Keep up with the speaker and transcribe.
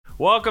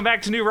Welcome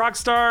back to New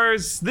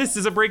Rockstars. This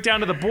is a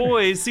breakdown of The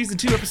Boys, Season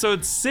 2,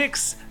 Episode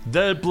 6,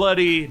 The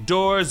Bloody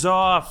Doors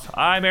Off.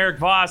 I'm Eric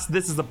Voss.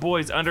 This is The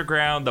Boys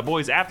Underground, The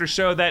Boys after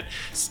show that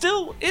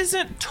still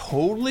isn't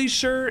totally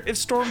sure if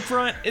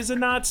Stormfront is a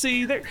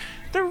Nazi. They're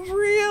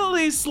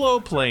really slow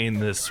playing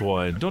this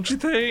one, don't you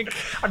think?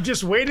 I'm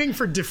just waiting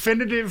for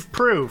definitive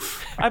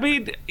proof. I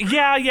mean,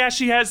 yeah,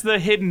 she has the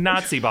hidden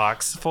Nazi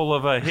box full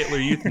of Hitler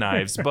Youth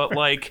knives, but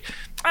like,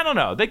 I don't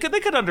know. They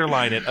could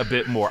underline it a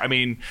bit more. I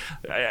mean,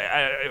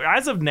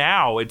 as of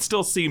now, it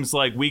still seems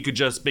like we could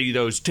just be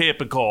those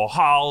typical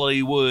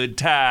Hollywood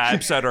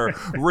types that are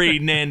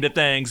reading into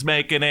things,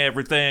 making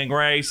everything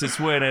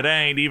racist when it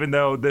ain't, even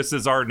though this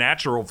is our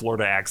natural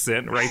Florida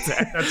accent, right?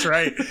 That's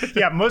right.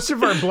 Yeah, most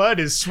of our blood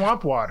is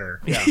swamp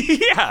water. Yeah,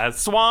 yeah,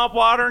 swamp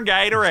water and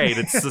Gatorade.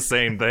 It's the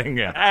same thing.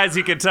 Yeah. As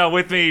you can tell,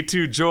 with me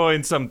to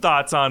join some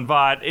thoughts on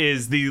Vought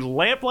is the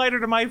lamplighter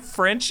to my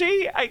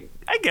Frenchie.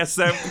 I guess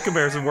that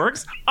comparison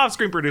works.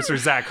 Off-screen producer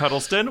Zach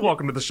Huddleston,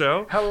 welcome to the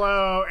show.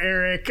 Hello,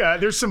 Eric.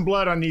 There's some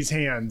blood on these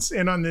hands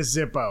and on this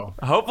Zippo.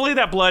 Hopefully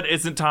that blood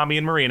isn't Tommy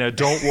and Marina.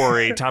 Don't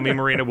worry. Tommy and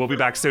Marina will be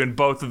back soon.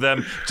 Both of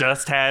them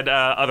just had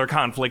other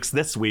conflicts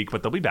this week,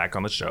 but they'll be back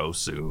on the show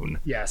soon.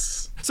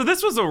 Yes. So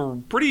this was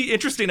a pretty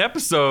interesting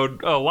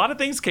episode. A lot of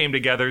things came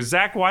together.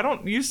 Zach, why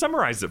don't you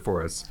summarize it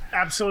for us?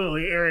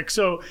 Absolutely, Eric.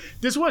 So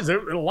this was a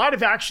lot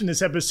of action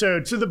this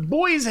episode. So the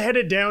boys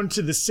headed down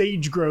to the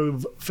Sage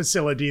Grove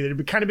facility that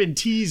had kind of been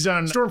teased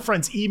on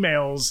Stormfront's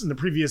emails in the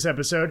previous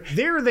episode.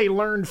 There they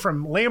learned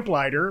from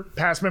Lamplighter,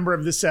 past member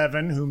of the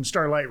Seven, whom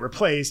Starlight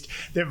replaced,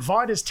 that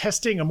Vought is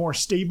testing a more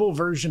stable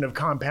version of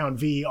Compound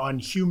V on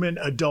human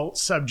adult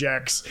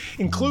subjects,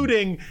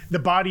 including the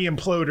body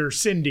imploder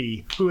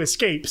Cindy, who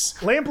escapes.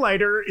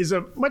 Lamplighter is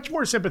a much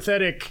more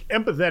sympathetic,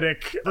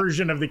 empathetic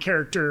version of the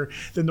character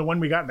than the one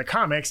we got in the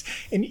comics,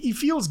 and he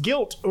feels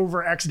guilt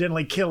over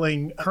accidentally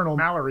killing Colonel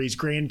Mallory's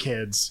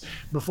grandkids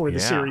before the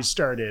series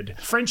started.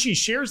 Frenchie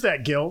shares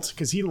that guilt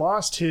because he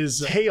lost his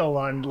tail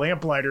on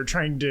Lamplighter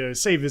trying to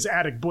save his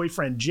addict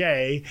boyfriend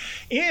Jay,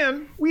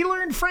 and we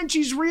learned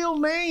Frenchie's real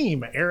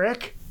name,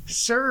 Eric.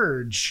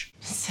 Serge.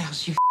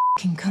 Serge, you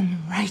can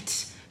come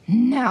right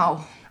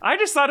now. I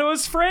just thought it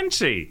was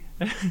Frenchie.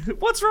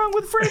 What's wrong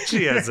with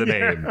Frenchie as a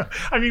name?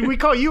 I mean, we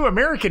call you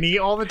American-y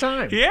all the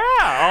time. Yeah,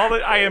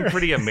 I am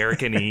pretty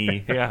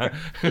American-y. Yeah.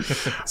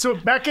 So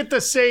back at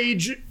the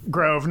Sage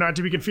Grove, not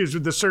to be confused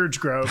with the Surge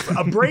Grove,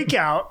 a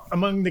breakout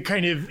among the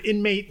kind of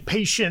inmate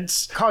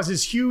patients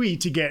causes Huey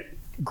to get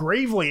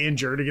gravely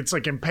injured. He gets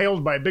like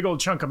impaled by a big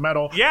old chunk of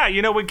metal. Yeah,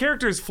 you know, when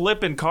characters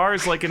flip in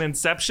cars like in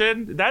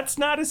Inception, that's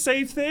not a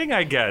safe thing,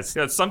 I guess.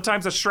 You know,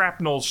 sometimes a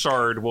shrapnel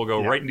shard will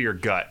go right into your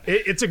gut.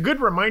 It's a good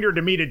reminder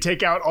to me to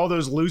take out all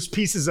those loose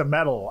pieces of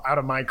metal out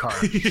of my car.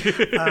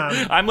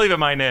 I'm leaving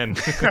mine in.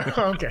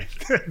 Okay,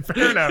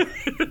 fair enough.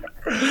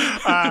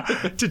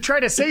 To try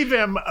to save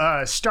him,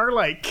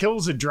 Starlight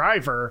kills a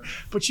driver,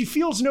 but she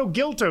feels no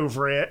guilt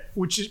over it,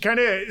 which kind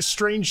of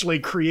strangely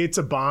creates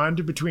a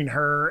bond between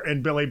her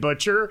and Billy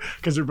Butcher,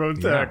 because they're both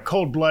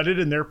cold-blooded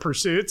in their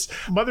pursuits.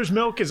 Mother's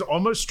Milk is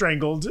almost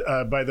strangled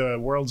by the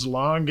world's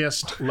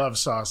longest love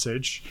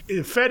sausage.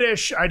 A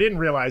fetish I didn't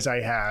realize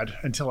I had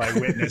until I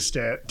witnessed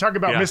it. Talk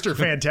about Mr.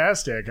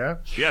 Fantastic, huh?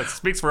 Yeah, it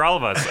speaks for all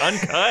of us.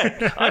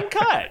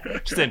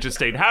 Uncut. Just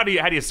interesting. How do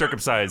you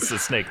circumcise a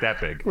snake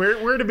that big?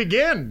 Where to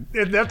begin?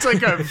 That's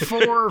like a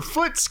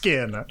 4-foot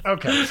skin.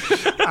 Okay.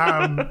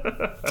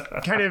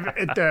 Kind of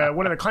at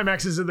one of the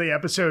climaxes of the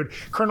episode,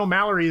 Colonel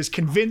Mallory is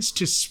convinced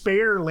to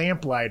spare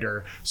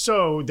Lamplighter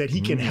so that he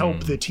can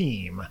help the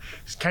team.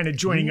 He's kind of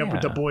joining up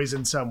with the boys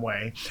in some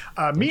way.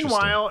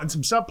 Meanwhile, in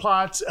some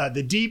subplots,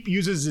 the Deep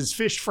uses his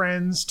fish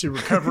friends to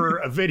recover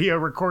a video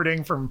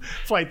recording from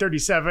Flight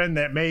 37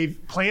 that Maeve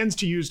plans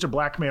to use to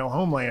blackmail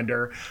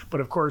Homelander.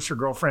 But of course, her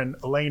girlfriend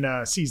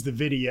Elena sees the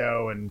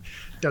video and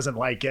doesn't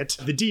like it.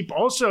 The Deep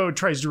also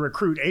tries to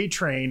recruit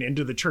A-Train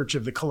into the Church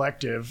of the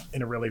Collective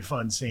in a really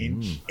fun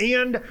scene.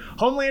 And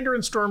Homelander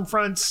and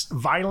Stormfront's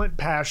violent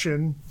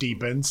passion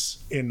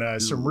deepens in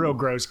some real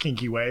gross,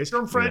 kinky ways.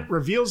 Stormfront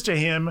reveals to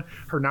him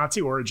her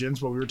Nazi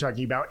origins, what we were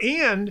talking about,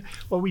 and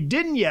what we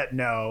didn't yet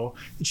know,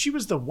 that she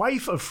was the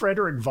wife of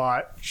Frederick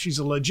Vought. She's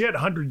a legit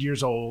 100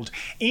 years old,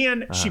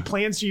 and she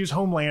plans to use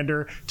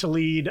Homelander to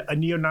lead a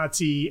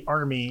neo-Nazi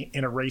army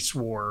in a race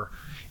war.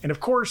 And of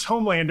course,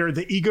 Homelander,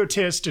 the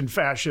egotist and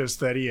fascist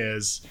that he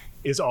is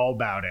all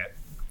about it.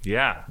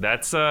 Yeah,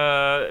 that's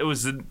it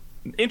was an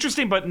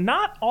interesting but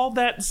not all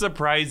that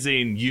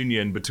surprising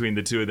union between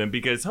the two of them,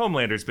 because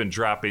Homelander's been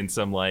dropping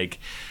some like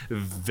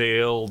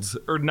veiled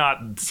or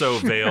not so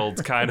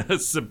veiled kind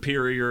of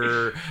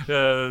superior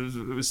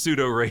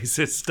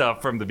pseudo-racist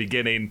stuff from the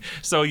beginning.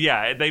 So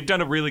yeah, they've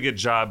done a really good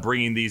job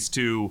bringing these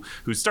two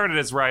who started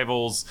as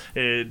rivals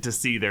to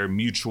see their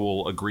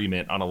mutual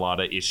agreement on a lot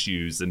of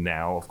issues, and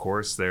now of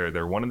course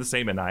they're one and the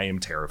same, and I am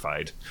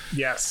terrified.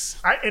 Yes,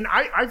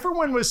 I for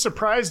one was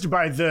surprised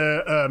by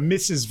the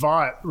Mrs.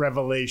 Vought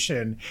revelation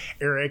revelation.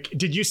 Eric,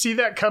 did you see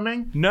that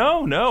coming?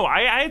 No.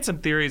 I had some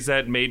theories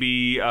that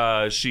maybe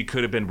she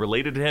could have been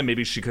related to him.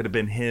 Maybe she could have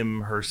been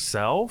him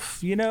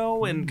herself,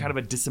 in kind of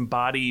a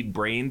disembodied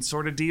brain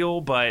sort of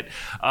deal. But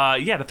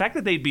the fact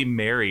that they'd be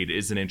married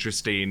is an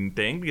interesting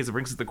thing because it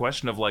brings up the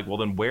question of like, well,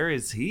 then where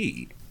is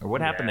he? Or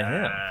what happened to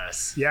him?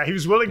 Yeah, he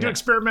was willing to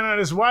experiment on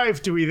his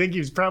wife. Do we think he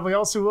was probably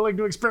also willing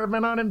to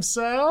experiment on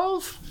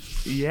himself?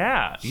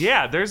 Yeah.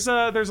 There's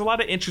a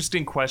lot of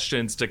interesting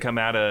questions to come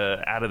out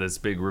of this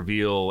big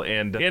reveal,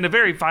 and in a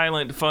very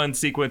violent, fun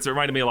sequence. It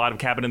reminded me a lot of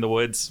Cabin in the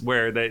Woods,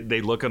 where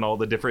they look on all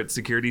the different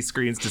security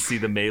screens to see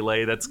the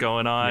melee that's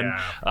going on,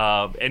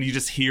 and you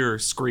just hear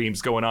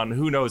screams going on.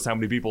 Who knows how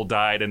many people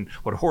died and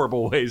what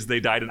horrible ways they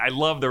died. And I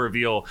love the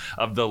reveal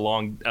of the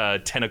long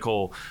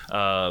tentacle,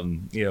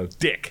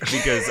 dick,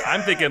 because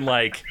I'm thinking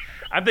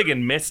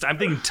Mist. I'm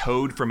thinking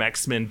Toad from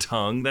X-Men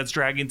Tongue that's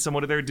dragging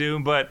someone to their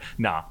doom, but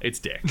nah, it's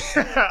Dick.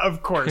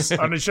 Of course.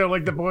 On a show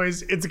like The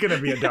Boys, it's going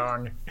to be a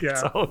dong. Yeah.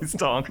 It's always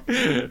dong.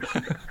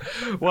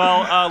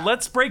 Well,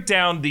 let's break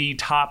down the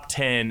top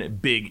 10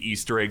 big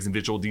Easter eggs and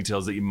visual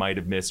details that you might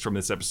have missed from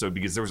this episode,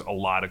 because there was a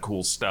lot of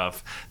cool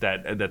stuff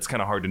that's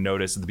kind of hard to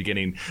notice at the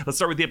beginning. Let's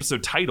start with the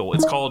episode title.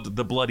 It's called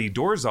The Bloody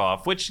Doors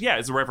Off, which,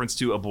 is a reference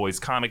to a boys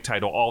comic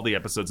title. All the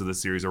episodes of the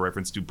series are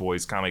reference to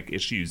boys comic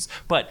issues.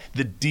 But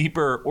the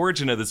deeper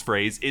origin of this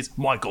phrase is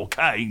Michael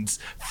Caine's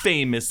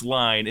famous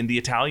line in The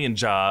Italian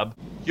Job.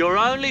 You're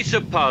only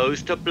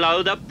supposed to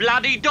blow the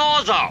bloody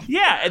doors off.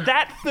 Yeah,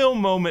 that film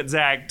moment,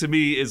 Zach, to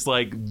me is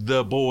like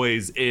The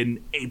Boys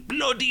in a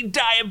bloody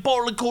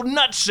diabolical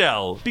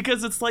nutshell,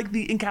 because it's like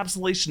the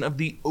encapsulation of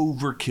the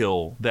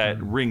overkill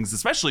that rings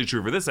especially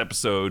true for this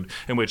episode,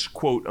 in which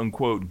quote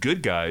unquote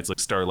good guys like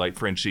Starlight,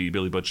 Frenchie,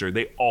 Billy Butcher,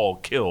 they all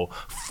kill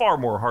far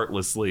more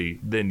heartlessly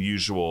than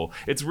usual.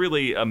 It's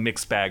really a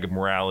mixed bag of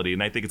morality,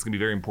 and I think it's going to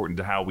be very important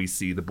to how we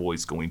see the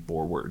boys going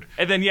forward.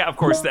 And then, of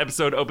course, the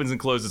episode opens and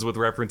closes with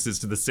references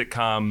to the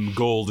sitcom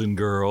Golden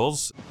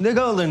Girls. The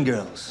Golden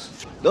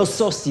Girls. Those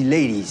saucy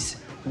ladies,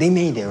 they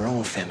made their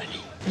own family.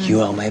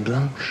 You are my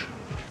Blanche.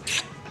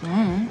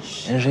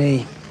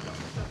 Hergé,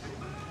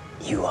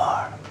 you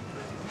are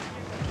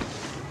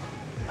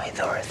my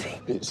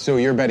Dorothy. So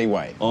you're Betty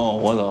White? Oh,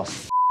 what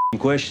a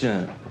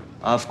question.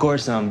 Of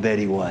course I'm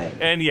Betty White.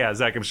 And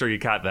Zach, I'm sure you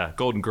caught the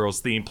Golden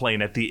Girls theme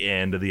playing at the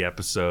end of the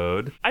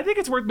episode. I think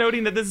it's worth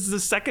noting that this is the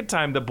second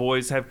time the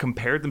boys have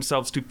compared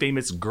themselves to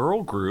famous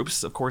girl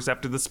groups, of course,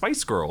 after the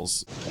Spice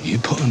Girls. You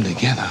put them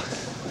together.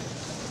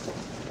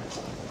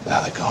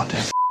 They're the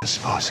goddamn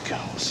Spice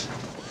Girls.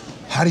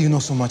 How do you know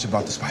so much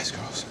about the Spice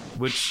Girls?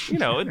 Which,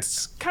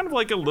 it's kind of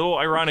like a little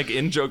ironic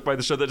in-joke by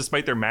the show that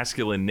despite their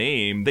masculine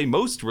name, they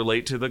most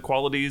relate to the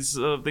qualities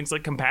of things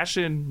like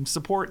compassion,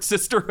 support,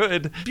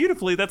 sisterhood.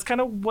 Beautifully, that's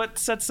kind of what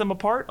sets them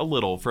apart a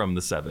little from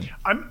the Seven.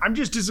 I'm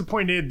just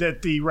disappointed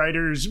that the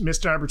writers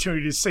missed an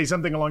opportunity to say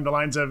something along the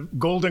lines of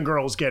Golden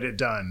Girls get it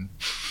done.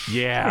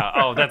 Yeah.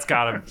 Oh, that's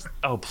gotta.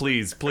 Oh,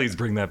 please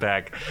bring that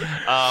back.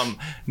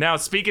 Now,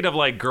 speaking of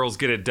like girls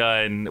get it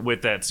done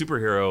with that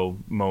superhero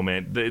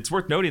moment, it's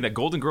worth noting that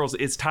Golden Girls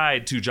is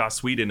tied to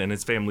Joss Whedon and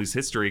his family's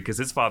history, because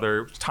his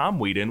father, Tom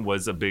Whedon,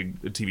 was a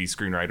big TV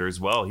screenwriter as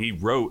well. He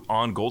wrote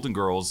on Golden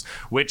Girls,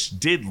 which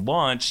did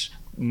launch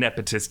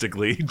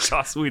nepotistically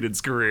Joss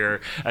Whedon's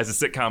career as a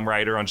sitcom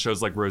writer on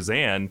shows like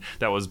Roseanne.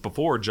 That was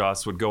before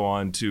Joss would go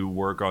on to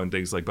work on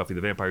things like Buffy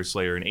the Vampire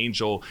Slayer and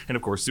Angel, and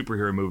of course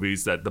superhero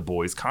movies that the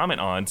boys comment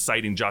on,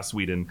 citing Joss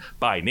Whedon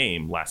by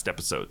name last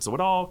episode. So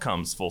it all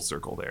comes full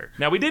circle there.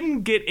 Now, we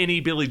didn't get any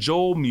Billy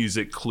Joel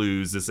music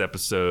clues this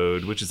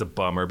episode, which is a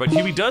bummer, but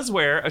Huey does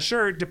wear a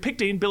shirt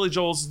depicting Billy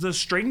Joel's The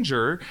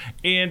Stranger,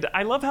 and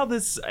I love how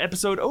this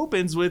episode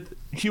opens with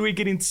Huey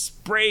getting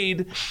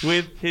sprayed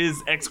with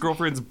his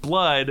ex-girlfriend's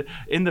blood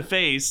in the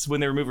face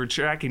when they remove her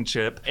tracking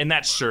chip, and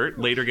that shirt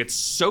later gets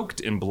soaked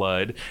in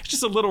blood. It's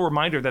just a little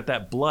reminder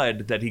that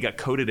blood that he got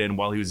coated in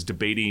while he was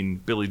debating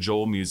Billy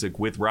Joel music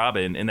with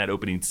Robin in that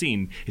opening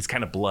scene is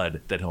kind of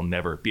blood that he'll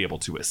never be able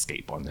to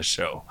escape on this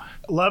show.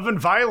 Love and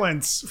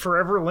violence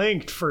forever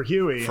linked for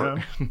Huey, huh?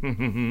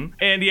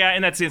 And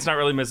in that scene, it's not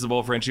really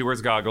missable. Frenchie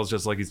wears goggles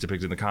just like he's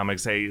depicted in the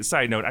comics. Hey,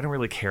 side note, I don't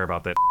really care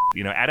about that.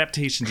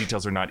 Adaptation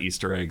details are not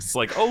Easter eggs. It's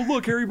like, oh,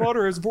 look, Harry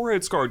Potter has a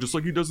forehead scar just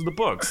like he does in the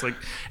books. Like,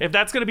 if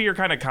that's going to be your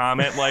kind of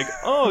comment, like,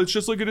 oh, it's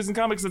just like it is in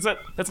comics,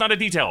 that's not a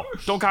detail.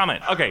 Don't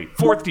comment. Okay,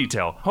 fourth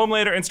detail.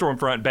 Homelander and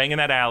Stormfront bang in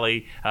that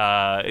alley,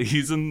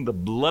 using the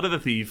blood of the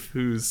thief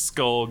whose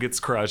skull gets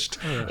crushed.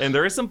 And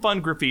there is some fun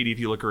graffiti if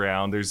you look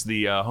around. There's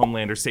the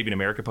Homelander Saving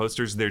America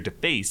posters. They're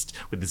defaced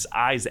with his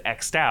eyes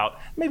X'd out.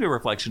 Maybe a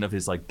reflection of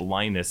his like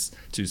blindness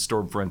to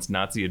Stormfront's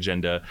Nazi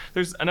agenda.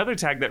 There's another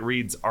tag that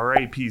reads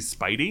R.I.P.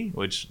 Spidey,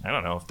 which I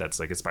don't know if that's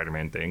like a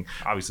Spider-Man thing.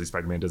 Obviously,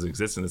 Spider-Man doesn't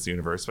exist in this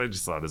universe, but I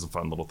just thought it was a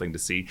fun little thing to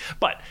see.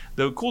 But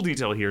the cool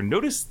detail here,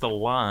 notice the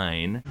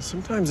line.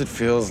 Sometimes it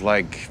feels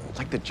like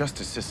the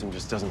justice system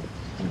just doesn't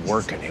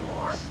work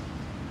anymore.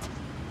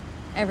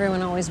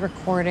 Everyone always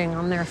recording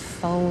on their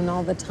phone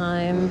all the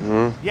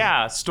time.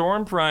 Yeah,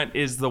 Stormfront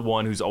is the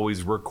one who's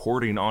always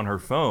recording on her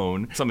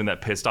phone, something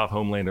that pissed off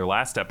Homelander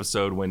last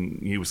episode when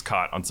he was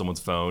caught on someone's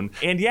phone.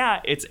 And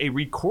yeah, it's a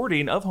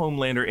recording of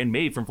Homelander and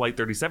Maeve from Flight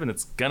 37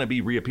 that's gonna be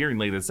reappearing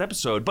later this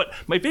episode. But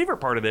my favorite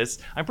part of this,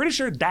 I'm pretty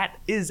sure that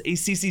is a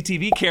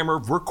CCTV camera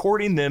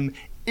recording them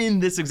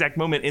in this exact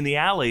moment in the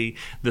alley.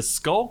 The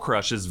skull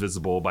crush is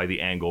visible by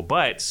the angle,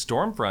 but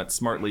Stormfront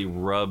smartly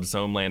rubs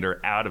Homelander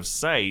out of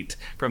sight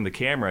from the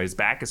camera. His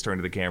back is turned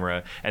to the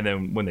camera, and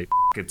then when they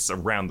it's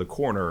around the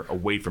corner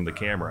away from the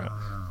camera.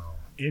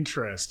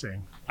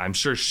 Interesting. I'm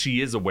sure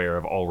she is aware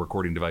of all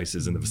recording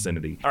devices in the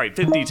vicinity. All right,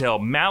 fifth detail.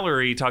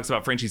 Mallory talks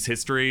about Frenchie's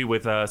history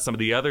with some of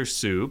the other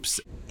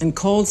soups. And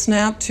Cold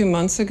Snap 2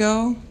 months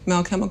ago,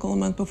 Malchemical a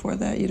month before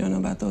that. You don't know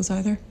about those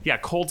either? Yeah,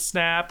 Cold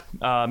Snap,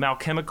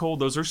 Malchemical,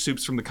 those are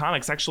soups from the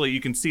comics. Actually,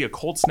 you can see a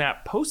Cold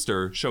Snap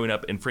poster showing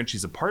up in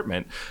Frenchie's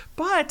apartment.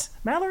 But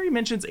Mallory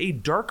mentions a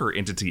darker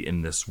entity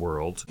in this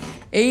world.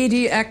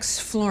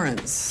 ADX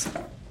Florence.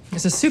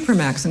 There's a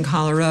Supermax in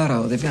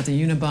Colorado. They've got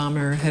the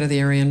Unabomber, head of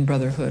the Aryan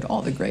Brotherhood,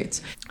 all the greats.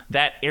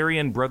 That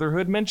Aryan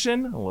Brotherhood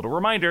mention, a little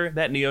reminder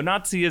that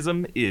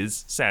neo-Nazism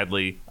is,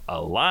 sadly,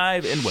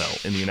 alive and well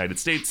in the United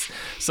States.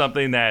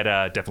 Something that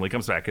definitely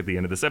comes back at the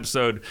end of this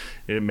episode.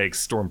 It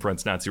makes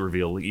Stormfront's Nazi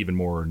reveal even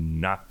more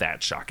not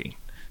that shocking.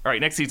 All right,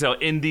 next detail.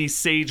 In the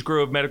Sage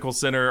Grove Medical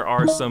Center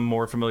are some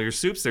more familiar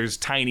soups. There's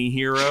Tiny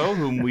Hero,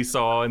 whom we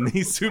saw in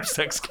the Soup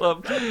Sex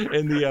Club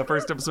in the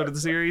first episode of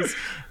the series.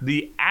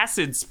 The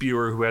Acid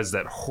Spewer, who has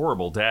that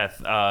horrible death,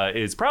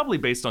 is probably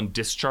based on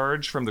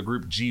Discharge from the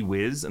group Gee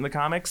Whiz in the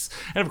comics.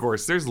 And of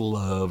course, there's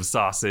Love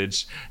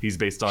Sausage. He's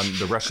based on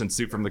the Russian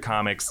soup from the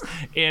comics.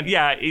 And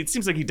yeah, it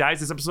seems like he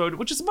dies this episode,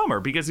 which is a bummer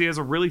because he has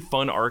a really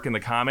fun arc in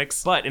the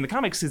comics. But in the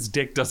comics, his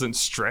dick doesn't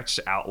stretch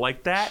out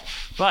like that.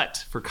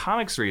 But for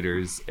comics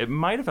readers, it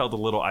might have felt a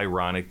little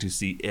ironic to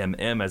see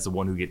MM as the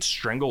one who gets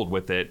strangled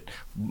with it.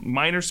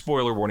 Minor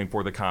spoiler warning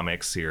for the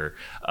comics here.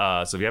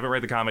 So if you haven't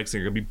read the comics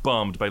and you're going to be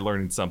bummed by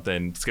learning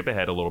something, skip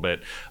ahead a little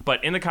bit.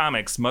 But in the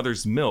comics,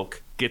 Mother's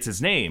Milk gets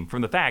his name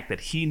from the fact that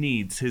he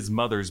needs his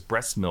mother's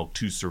breast milk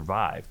to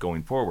survive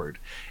going forward.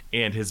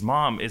 And his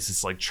mom is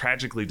this like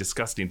tragically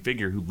disgusting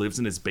figure who lives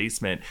in his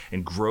basement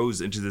and grows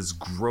into this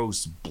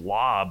gross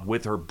blob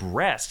with her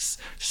breasts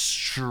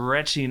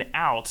stretching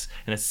out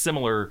in a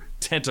similar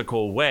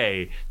tentacle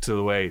way to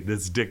the way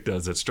this dick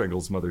does that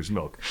strangles Mother's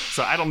Milk.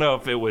 So I don't know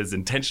if it was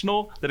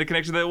intentional that it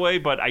connected that way,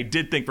 but I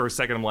did think for a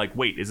second, I'm like,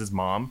 wait, is his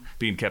mom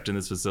being kept in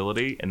this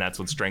facility and that's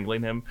what's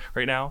strangling him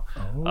right now?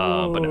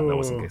 But no, that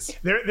wasn't the case.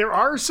 There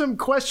are some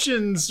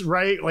questions,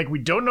 right? Like we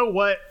don't know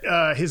what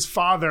his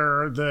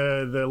father,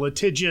 the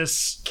litigious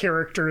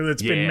character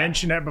that's been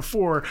mentioned at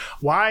before,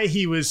 why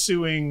he was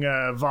suing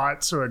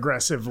Vought so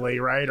aggressively,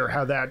 right? Or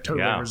how that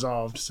totally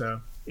resolved.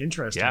 So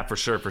interesting. Yeah, for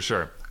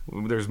sure.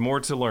 There's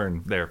more to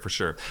learn there for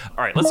sure.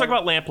 All right, let's talk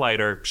about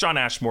Lamplighter, Shawn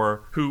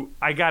Ashmore, who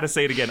I gotta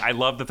say it again, I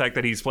love the fact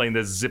that he's playing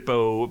this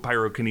Zippo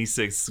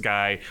pyrokinesis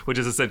guy, which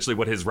is essentially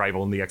what his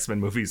rival in the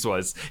X-Men movies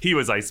was. He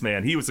was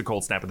Iceman. He was the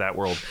Cold Snap of that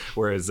world.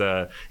 Whereas,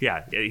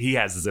 he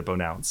has the Zippo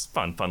now. It's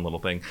fun little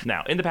thing.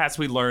 Now, in the past,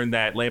 we learned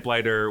that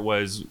Lamplighter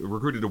was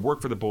recruited to work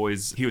for the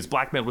boys. He was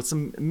blackmailed with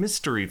some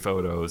mystery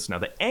photos. Now,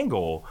 the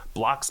angle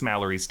blocks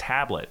Mallory's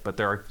tablet, but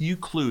there are a few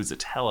clues that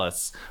tell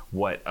us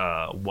what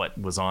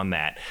was on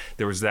that.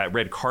 There was that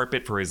red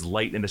carpet for his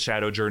Light in the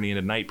Shadow Journey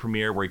into Night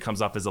premiere where he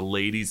comes off as a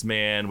ladies'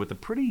 man with a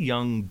pretty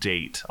young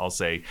date, I'll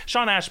say.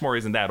 Shawn Ashmore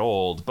isn't that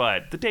old,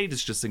 but the date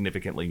is just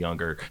significantly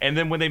younger. And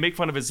then when they make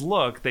fun of his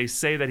look, they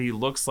say that he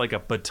looks like a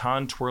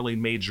baton-twirling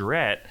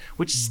majorette,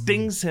 which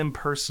stings him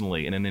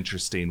personally in an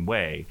interesting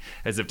way,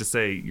 as if to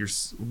say,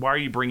 why are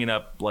you bringing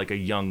up like a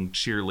young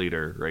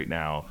cheerleader right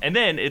now? And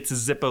then it's a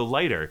Zippo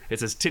lighter. It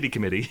says Titty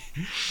Committee.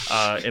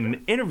 In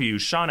an interview,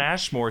 Shawn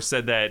Ashmore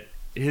said that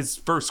his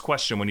first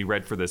question when he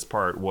read for this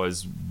part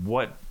was,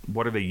 what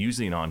are they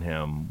using on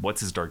him? What's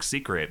his dark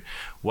secret?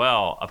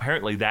 Well,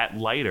 apparently that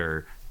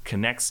lighter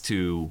connects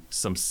to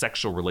some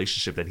sexual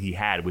relationship that he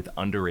had with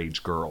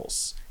underage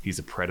girls. He's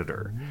a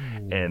predator.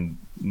 And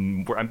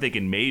I'm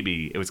thinking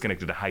maybe it was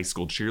connected to high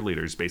school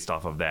cheerleaders based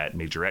off of that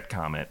majorette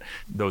comment.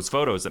 Those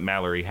photos that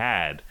Mallory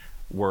had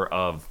were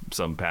of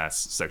some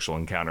past sexual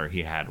encounter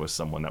he had with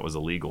someone that was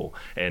illegal.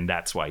 And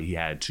that's why he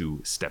had to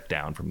step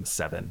down from the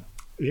 7.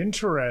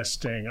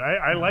 Interesting.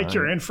 I like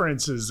your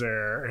inferences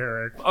there,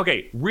 Eric.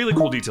 Okay, really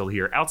cool detail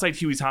here. Outside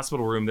Huey's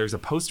hospital room, there's a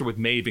poster with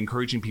Maeve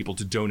encouraging people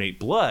to donate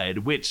blood,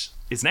 which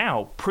is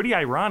now pretty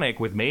ironic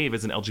with Maeve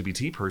as an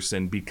LGBT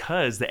person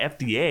because the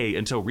FDA,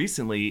 until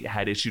recently,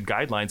 had issued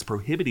guidelines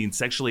prohibiting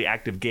sexually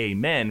active gay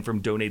men from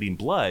donating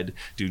blood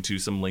due to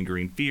some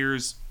lingering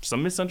fears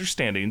some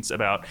misunderstandings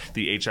about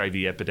the HIV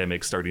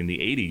epidemic starting in the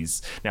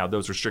 80s. Now,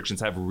 those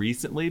restrictions have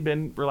recently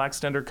been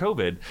relaxed under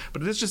COVID,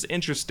 but it is just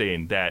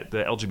interesting that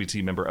the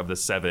LGBT member of the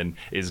Seven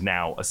is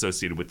now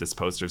associated with this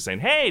poster saying,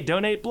 hey,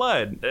 donate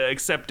blood,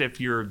 except if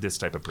you're this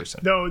type of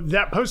person. Though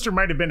that poster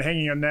might have been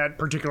hanging on that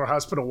particular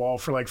hospital wall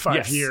for like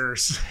 5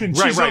 years. And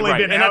Right, she's right, only right.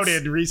 been And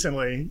outed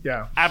recently.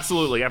 Yeah.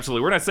 Absolutely,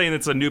 absolutely. We're not saying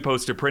it's a new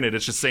poster printed.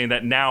 It's just saying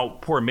that now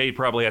poor Maeve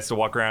probably has to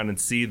walk around and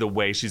see the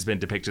way she's been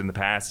depicted in the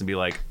past and be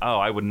like, oh,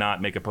 I would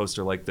not make a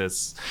poster like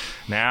this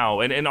now.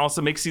 And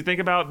also makes you think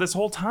about this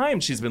whole time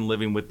she's been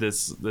living with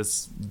this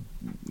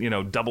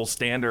double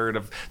standard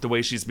of the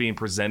way she's being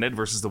presented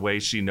versus the way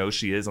she knows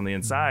she is on the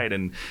inside.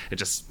 And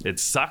it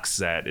sucks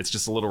that it's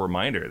just a little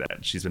reminder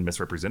that she's been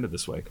misrepresented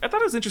this way. I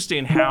thought it was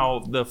interesting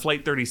how the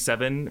Flight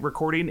 37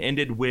 recording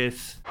ended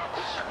with,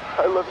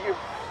 I love you.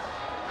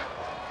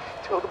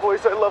 Tell the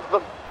boys I love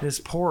them. This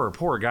poor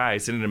guy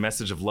sending a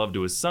message of love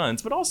to his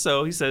sons, but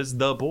also he says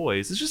the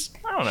boys. It's just,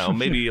 I don't know,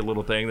 maybe a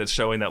little thing that's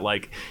showing that,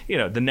 like,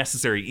 the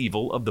necessary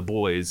evil of the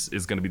boys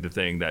is going to be the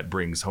thing that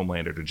brings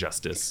Homelander to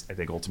justice, I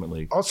think,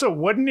 ultimately. Also,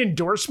 what an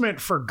endorsement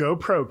for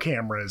GoPro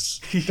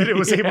cameras that it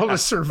was able to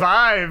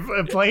survive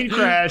a plane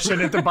crash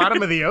and at the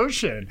bottom of the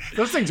ocean.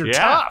 Those things are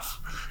tough.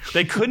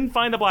 They couldn't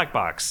find the black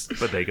box,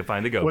 but they could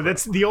find the GoPro. Well,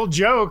 that's the old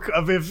joke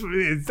of I think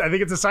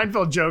it's a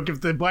Seinfeld joke.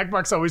 If the black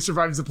box always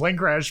survives the plane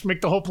crash,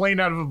 make the whole plane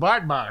out of a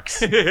black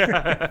box.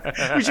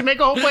 We should make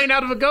a whole plane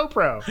out of a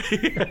GoPro.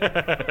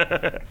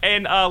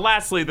 And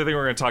lastly, the thing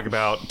we're going to talk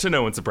about, to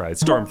no one's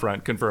surprise,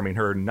 Stormfront confirming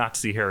her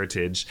Nazi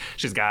heritage.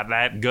 She's got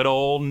that good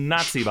old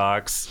Nazi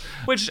box,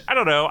 which, I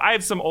don't know, I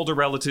have some older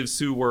relatives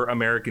who were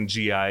American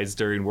GIs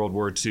during World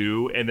War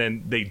II, and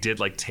then they did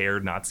like tear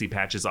Nazi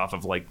patches off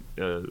of like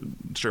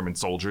German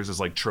soldiers as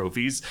like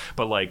trophies.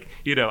 But like,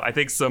 I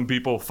think some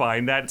people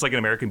find that it's like an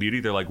American Beauty.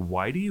 They're like,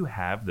 why do you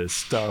have this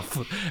stuff?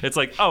 It's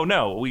like, oh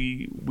no,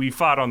 we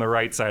fought on the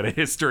right side of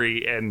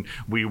history and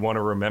we want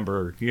to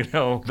remember,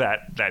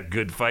 that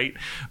good fight.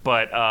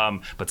 But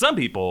some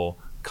people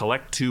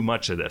collect too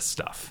much of this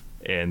stuff.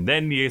 And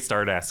then you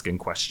start asking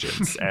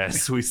questions,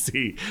 as we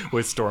see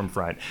with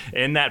Stormfront.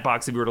 In that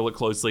box, if you were to look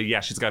closely, yeah,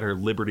 she's got her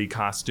Liberty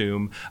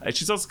costume.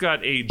 She's also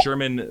got a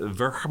German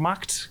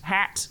Wehrmacht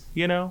hat,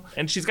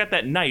 and she's got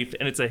that knife,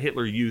 and it's a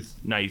Hitler Youth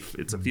knife.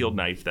 It's a field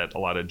knife that a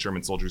lot of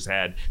German soldiers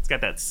had. It's got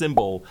that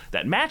symbol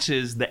that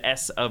matches the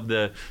S of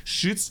the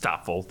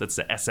Schutzstaffel, that's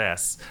the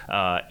SS.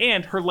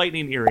 And her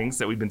lightning earrings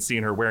that we've been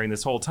seeing her wearing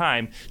this whole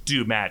time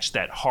do match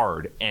that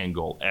hard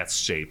angle S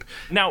shape.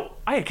 Now,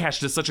 Aya Cash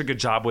does such a good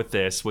job with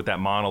that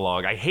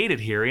monologue. I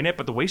hated hearing it,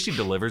 but the way she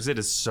delivers it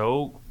is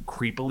so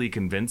creepily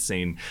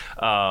convincing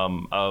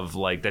of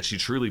like that she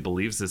truly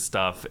believes this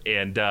stuff.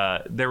 And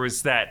there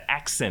was that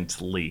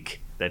accent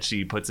leak that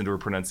she puts into her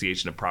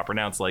pronunciation of proper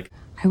nouns, like,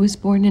 I was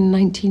born in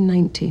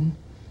 1919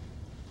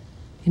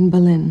 in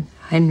Berlin.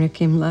 Heinrich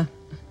Himmler.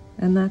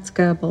 And that's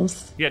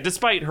Goebbels. Yeah,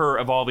 despite her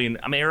evolving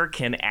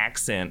American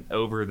accent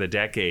over the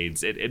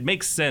decades, it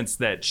makes sense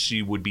that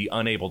she would be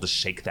unable to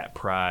shake that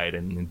pride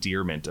and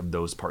endearment of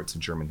those parts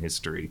of German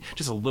history.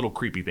 Just a little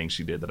creepy thing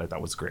she did that I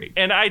thought was great.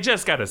 And I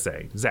just gotta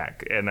say,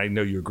 Zach, and I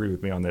know you agree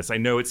with me on this, I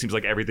know it seems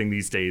like everything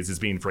these days is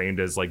being framed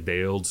as like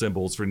veiled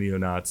symbols for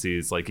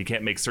neo-Nazis. Like you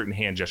can't make certain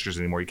hand gestures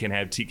anymore. You can't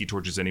have tiki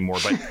torches anymore.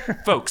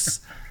 But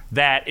folks,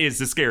 that is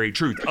the scary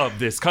truth of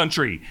this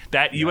country.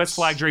 That U.S.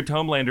 flag-draped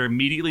Homelander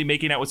immediately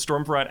making out with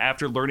Stormfront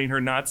after learning her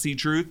Nazi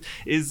truth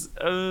is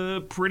a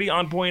pretty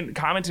on-point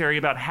commentary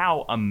about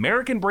how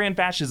American brand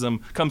fascism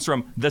comes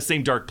from the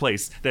same dark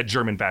place that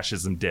German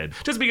fascism did.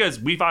 Just because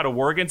we fought a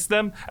war against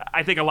them,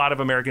 I think a lot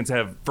of Americans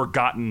have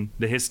forgotten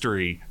the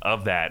history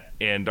of that,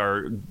 and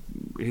our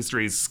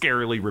history is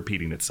scarily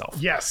repeating itself.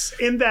 Yes,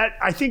 in that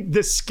I think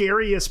the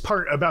scariest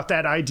part about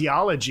that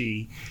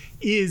ideology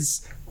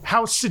is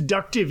how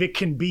seductive it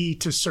can be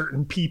to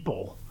certain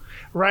people,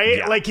 right?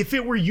 Yeah. Like if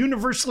it were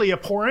universally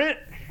abhorrent,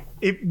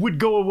 it would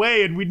go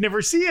away and we'd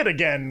never see it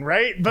again,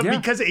 right? But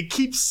because it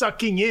keeps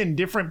sucking in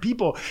different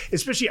people,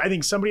 especially I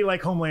think somebody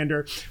like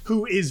Homelander,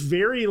 who is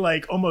very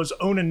like almost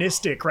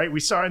onanistic, right? We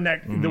saw in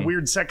that the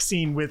weird sex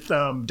scene with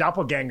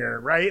Doppelganger,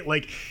 right?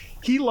 Like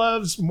he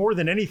loves more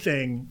than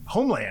anything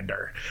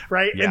Homelander,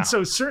 right? Yeah. And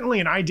so certainly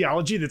an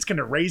ideology that's going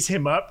to raise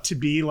him up to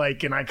be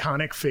like an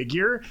iconic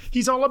figure,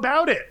 he's all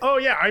about it. Oh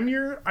yeah, I'm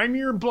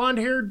your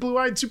blonde-haired,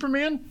 blue-eyed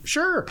Superman.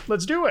 Sure,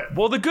 let's do it.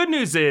 Well, the good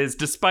news is,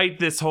 despite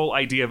this whole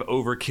idea of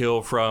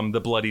overkill from the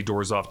Bloody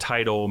Doors Off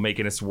title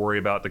making us worry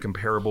about the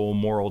comparable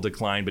moral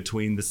decline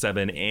between the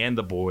Seven and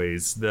the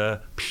boys,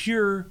 the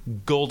pure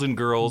Golden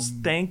Girls,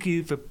 thank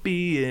you for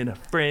being a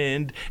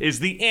friend,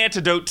 is the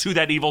antidote to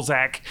that evil,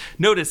 Zach.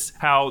 Notice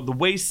how the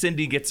way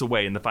Cindy gets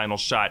away in the final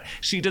shot,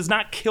 she does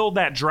not kill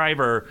that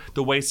driver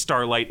the way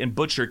Starlight and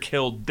Butcher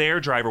killed their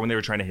driver when they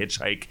were trying to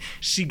hitchhike.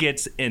 She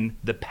gets in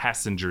the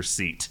passenger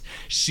seat.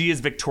 She is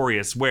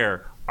victorious,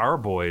 where our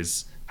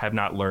boys have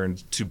not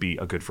learned to be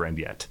a good friend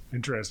yet.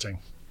 Interesting.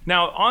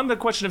 Now, on the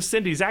question of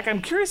Cindy, Zach,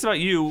 I'm curious about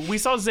you. We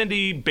saw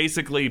Cindy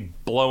basically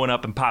blowing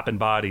up and popping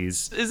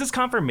bodies. Is this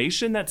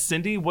confirmation that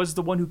Cindy was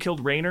the one who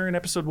killed Raynor in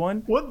episode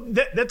 1? Well,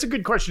 that's a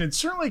good question. It's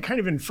certainly kind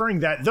of inferring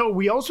that, though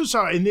we also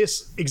saw in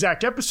this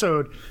exact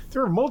episode,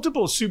 there were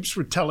multiple Supes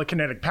with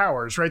telekinetic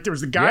powers, right? There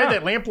was the guy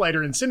that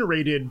Lamplighter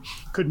incinerated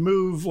could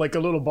move like a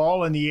little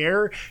ball in the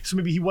air. So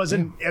maybe he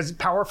wasn't as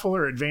powerful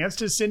or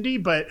advanced as Cindy,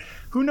 but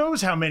who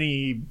knows how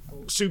many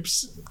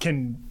Supes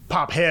can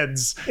pop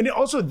heads. And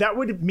also that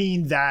would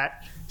mean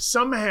that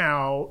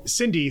somehow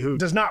Cindy, who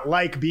does not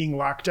like being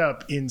locked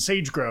up in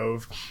Sage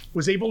Grove,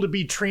 was able to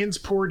be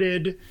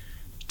transported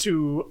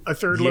to a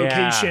third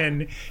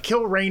location,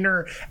 kill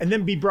Raynor, and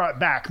then be brought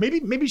back.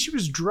 Maybe she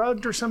was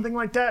drugged or something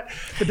like that.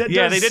 But that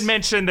they did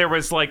mention there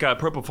was like a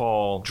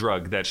propofol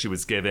drug that she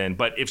was given.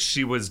 But if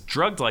she was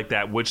drugged like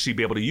that, would she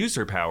be able to use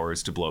her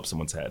powers to blow up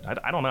someone's head?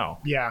 I don't know.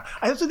 Yeah,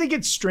 I also think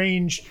it's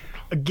strange.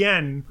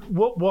 Again,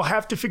 we'll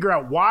have to figure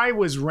out why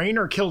was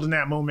Raynor killed in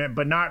that moment,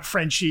 but not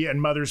Frenchie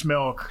and Mother's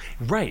Milk,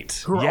 right?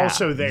 Who are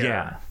also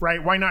there,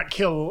 right? Why not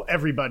kill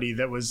everybody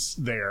that was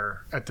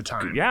there at the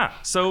time? Yeah,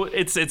 so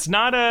it's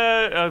not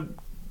a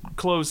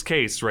closed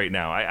case right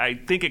now. I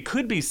think it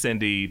could be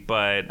Cindy,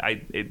 but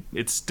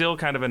it's still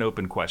kind of an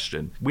open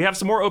question. We have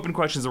some more open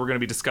questions that we're going to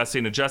be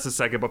discussing in just a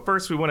second, but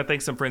first we want to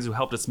thank some friends who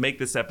helped us make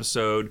this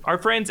episode. Our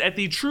friends at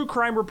the True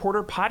Crime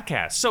Reporter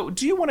podcast. So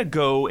do you want to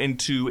go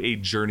into a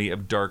journey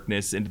of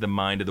darkness into the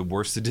mind of the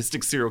worst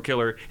sadistic serial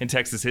killer in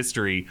Texas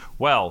history?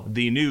 Well,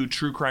 the new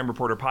True Crime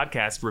Reporter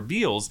podcast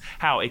reveals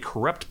how a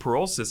corrupt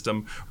parole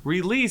system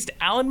released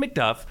Alan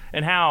McDuff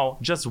and how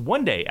just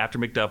one day after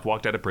McDuff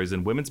walked out of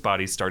prison, women's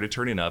bodies started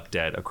turning up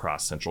dead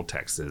across Central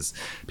Texas.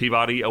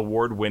 Peabody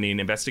Award-winning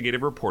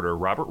investigative reporter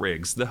Robert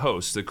Riggs, the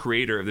host, the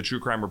creator of the True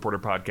Crime Reporter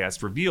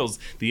podcast, reveals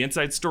the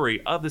inside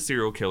story of the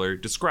serial killer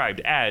described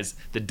as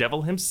the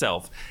devil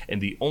himself and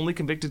the only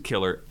convicted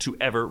killer to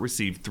ever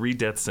receive 3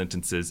 death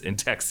sentences in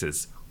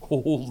Texas.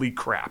 Holy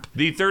crap.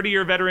 The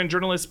 30-year veteran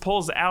journalist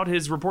pulls out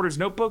his reporter's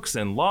notebooks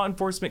and law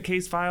enforcement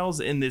case files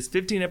in this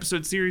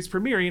 15-episode series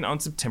premiering on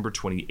September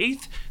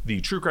 28th.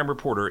 The True Crime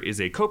Reporter is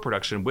a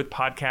co-production with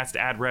Podcast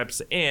Ad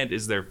Reps and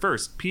is their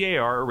first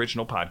PAR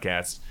original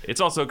podcast.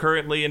 It's also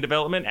currently in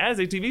development as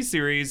a TV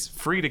series,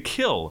 Free to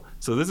Kill.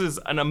 So this is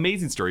an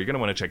amazing story. You're going to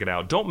want to check it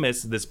out. Don't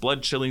miss this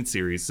blood-chilling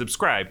series.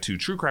 Subscribe to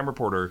True Crime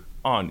Reporter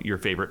on your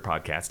favorite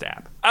podcast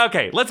app.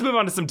 Okay, let's move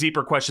on to some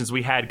deeper questions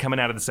we had coming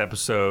out of this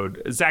episode.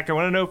 Zach, I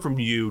want to know from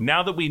you,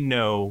 now that we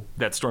know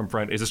that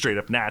Stormfront is a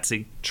straight-up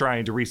Nazi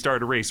trying to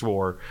restart a race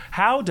war,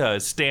 how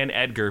does Stan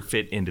Edgar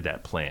fit into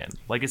that plan?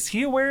 Like, is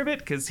he aware of it?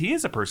 Because he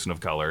is a person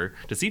of color.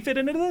 Does he fit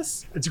into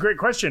this? It's a great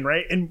question,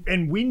 right?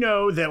 And we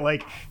know that,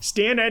 like,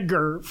 Stan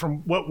Edgar,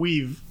 from what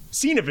we've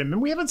seen of him, and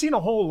we haven't seen a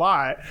whole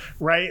lot,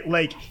 right?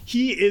 Like,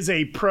 he is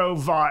a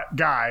pro-Vought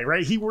guy,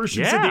 right? He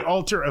worships at the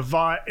altar of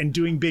Vought and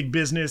doing big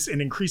business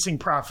and increasing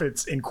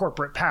profits in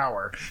corporate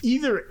power.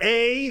 Either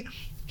A,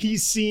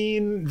 he's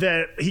seen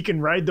that he can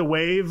ride the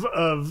wave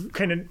of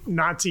kind of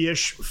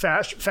Nazi-ish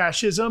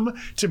fascism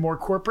to more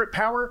corporate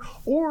power,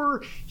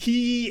 or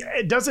he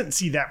doesn't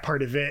see that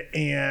part of it,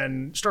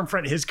 and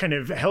Stormfront has kind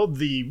of held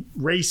the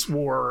race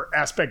war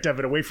aspect of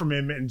it away from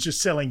him and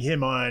just selling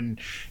him on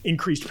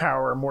increased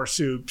power, more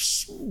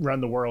Supes,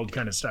 run the world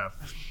kind of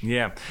stuff.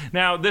 Yeah.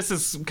 Now, this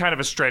is kind of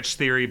a stretch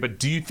theory, but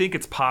do you think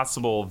it's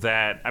possible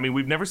that, I mean,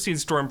 we've never seen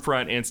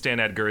Stormfront and Stan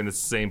Edgar in the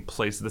same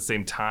place at the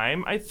same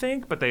time, I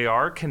think, but they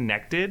are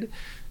connected.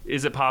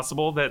 Is it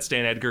possible that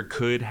Stan Edgar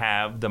could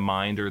have the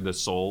mind or the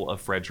soul of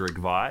Frederick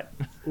Vought?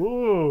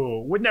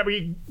 Ooh, wouldn't that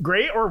be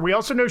great? Or we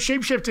also know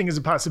shapeshifting is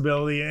a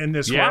possibility in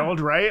this world,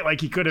 right? Like,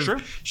 he could have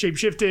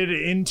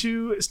shapeshifted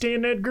into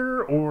Stan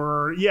Edgar,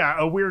 or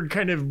a weird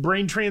kind of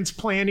brain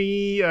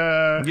transplant-y,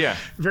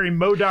 very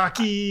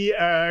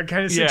MODOK-y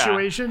kind of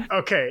situation.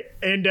 Okay,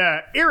 and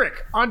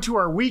Eric, onto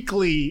our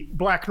weekly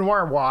Black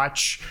Noir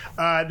watch.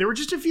 There were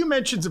just a few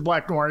mentions of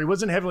Black Noir. He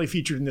wasn't heavily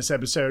featured in this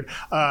episode.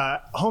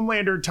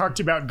 Homelander talked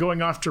about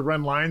going off to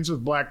run lines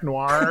with Black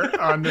Noir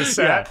on the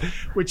set,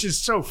 which is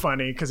so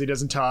funny because he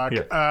doesn't talk.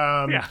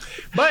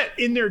 But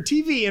in their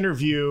TV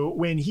interview,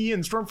 when he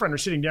and Stormfront are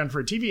sitting down for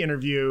a TV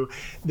interview,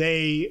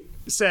 they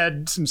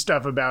said some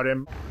stuff about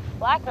him.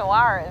 Black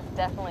Noir is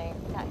definitely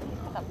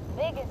the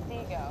biggest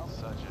ego.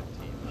 Such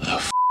a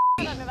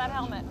team. Under that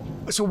helmet.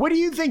 So what do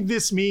you think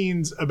this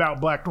means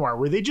about Black Noir?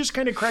 Were they just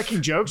kind of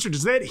cracking jokes, or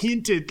does that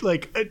hint at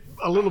like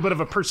a little bit of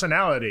a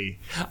personality?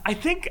 I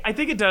think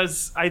it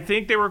does. I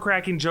think they were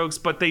cracking jokes,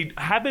 but they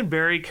have been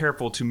very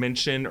careful to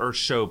mention or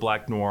show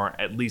Black Noir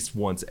at least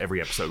once every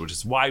episode, which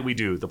is why we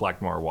do the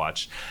Black Noir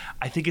watch.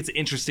 I think it's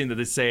interesting that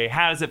they say,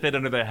 how does it fit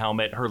under the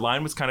helmet? Her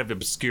line was kind of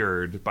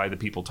obscured by the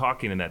people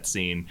talking in that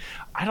scene.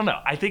 I don't know.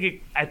 I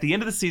think at the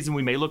end of the season,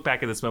 we may look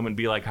back at this moment and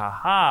be like,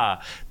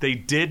 haha, they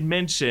did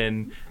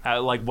mention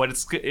like what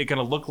it's going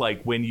to look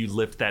like when you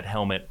lift that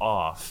helmet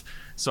off.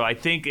 So I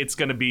think it's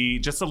going to be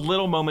just a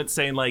little moment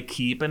saying, like,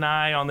 keep an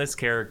eye on this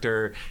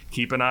character,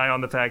 keep an eye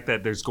on the fact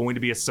that there's going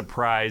to be a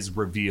surprise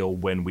reveal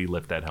when we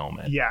lift that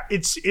helmet. Yeah,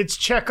 it's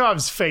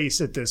Chekhov's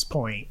face at this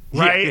point,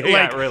 right?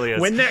 Yeah, like, it really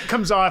is. When that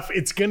comes off,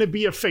 it's going to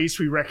be a face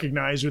we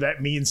recognize or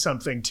that means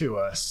something to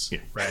us. Yeah.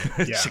 Right.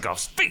 Yeah.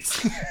 Chekhov's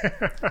face.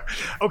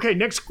 Okay,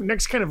 next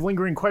kind of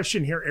lingering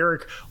question here,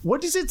 Eric.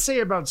 What does it say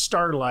about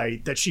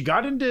Starlight that she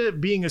got into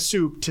being a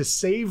soup to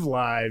save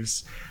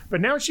lives, but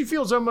now she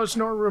feels almost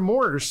no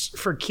remorse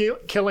for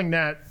killing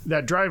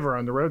that driver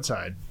on the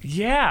roadside?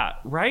 Yeah,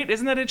 right?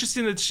 Isn't that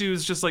interesting that she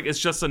was just like, it's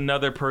just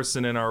another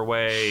person in our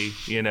way,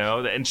 you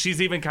know? And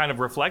she's even kind of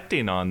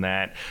reflecting on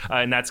that.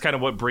 And that's kind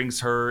of what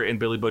brings her and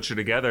Billy Butcher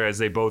together, as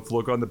they both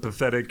look on the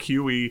pathetic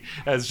Huey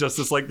as just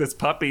this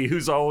puppy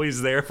who's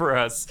always there for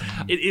us.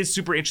 It is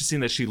super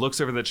interesting that she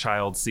looks over the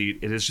child seat.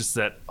 It is just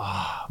that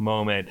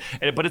moment.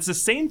 But it's the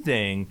same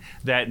thing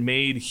that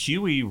made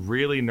Huey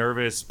really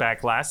nervous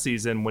back last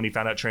season when he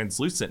found out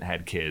Translucent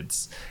had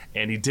kids.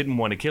 And he didn't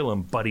want to kill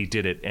him, but he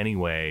did it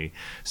anyway.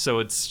 So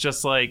it's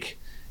just like,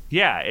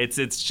 yeah, it's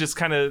just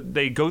kind of,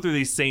 they go through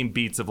these same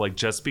beats of like,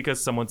 just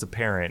because someone's a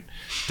parent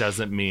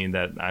doesn't mean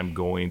that I'm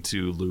going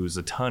to lose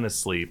a ton of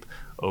sleep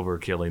over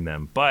killing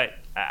them. But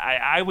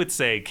I would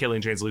say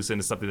killing Translucent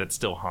is something that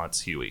still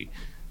haunts Huey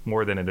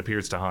more than it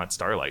appears to haunt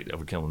Starlight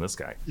over killing this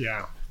guy.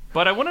 Yeah.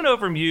 But I want to know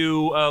from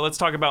you, let's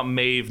talk about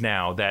Maeve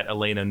now that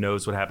Elena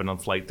knows what happened on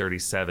Flight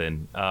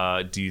 37.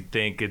 Do you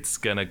think it's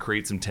going to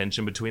create some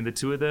tension between the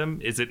two of them?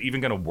 Is it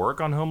even going to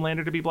work on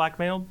Homelander to be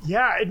blackmailed?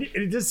 Yeah,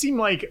 it does seem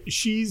like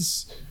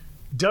she's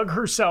dug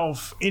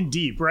herself in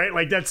deep, right?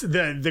 Like that's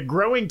the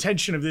growing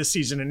tension of this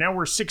season. And now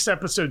we're 6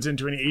 episodes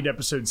into an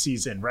 8-episode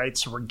season, right?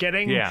 So we're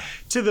getting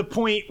to the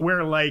point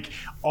where like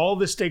all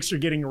the stakes are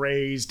getting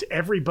raised.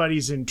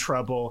 Everybody's in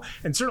trouble.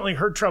 And certainly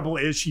her trouble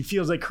is she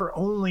feels like her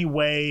only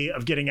way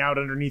of getting out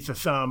underneath the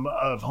thumb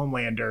of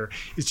Homelander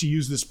is to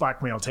use this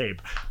blackmail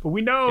tape. But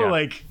we know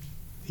like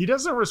he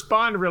doesn't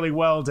respond really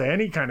well to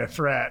any kind of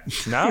threat.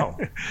 No.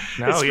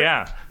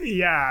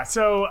 Yeah.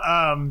 So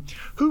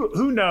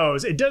who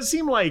knows? It does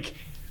seem like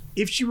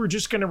if she were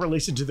just going to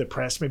release it to the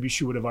press, maybe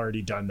she would have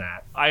already done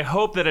that. I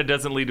hope that it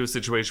doesn't lead to a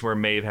situation where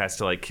Maeve has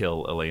to like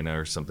kill Elena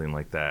or something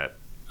like that.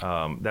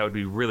 That would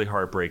be really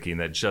heartbreaking,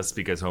 that just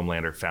because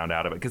Homelander found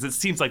out about it, because it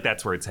seems like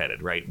that's where it's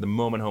headed, right? The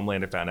moment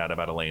Homelander found out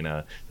about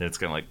Elena, then it's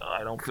kind of like,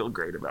 I don't feel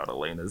great about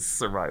Elena's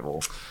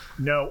survival.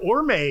 No,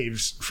 or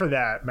Maeve's for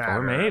that matter.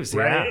 Or Maeve's,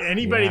 right? yeah.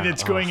 Anybody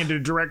that's going into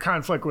direct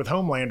conflict with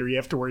Homelander, you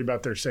have to worry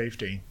about their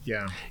safety.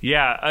 Yeah.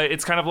 Yeah,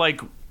 it's kind of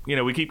like, you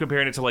know, we keep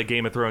comparing it to like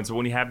Game of Thrones, but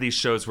when you have these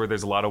shows where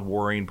there's a lot of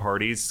warring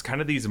parties, kind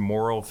of these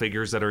moral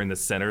figures that are in the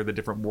center of the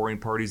different warring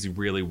parties, you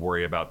really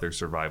worry about their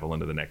survival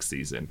into the next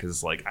season, because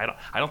it's like,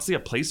 I don't see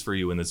a place for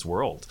you in this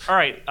world. All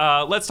right,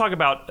 let's talk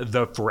about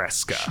the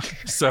Fresca.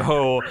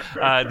 So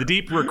the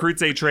Deep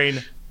recruits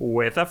A-Train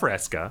with a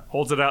Fresca,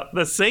 holds it out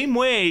the same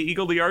way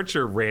Eagle the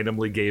Archer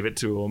randomly gave it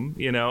to him.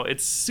 You know,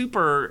 it's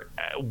super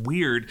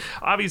weird.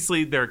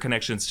 Obviously, there are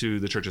connections to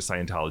the Church of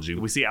Scientology.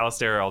 We see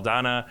Alistair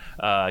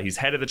Aldana. He's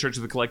head of the Church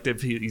of the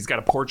Collective. He's got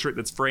a portrait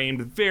that's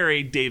framed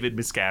very David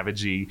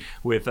Miscavige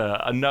with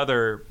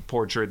another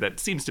portrait that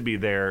seems to be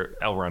there,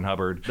 L. Ron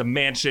Hubbard. The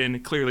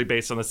mansion, clearly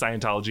based on the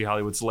Scientology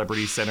Hollywood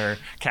Celebrity Center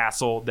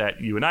castle that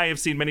you and I have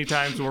seen many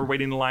times when we're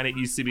waiting in line at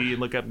UCB and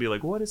look up and be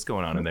like, what is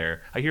going on in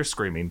there? I hear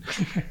screaming.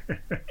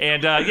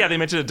 And they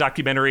mentioned a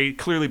documentary,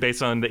 clearly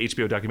based on the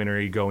HBO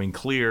documentary Going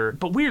Clear.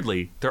 But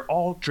weirdly, they're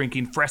all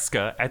drinking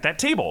Fresca at that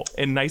table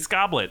in nice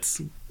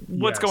goblets.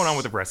 What's going on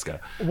with the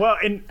Fresca? Well,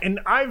 and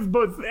I've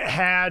both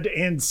had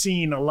and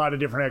seen a lot of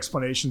different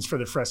explanations for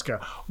the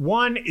Fresca.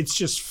 One, it's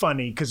just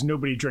funny because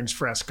nobody drinks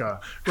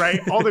Fresca, right?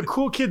 All the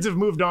cool kids have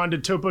moved on to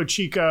Topo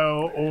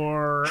Chico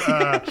or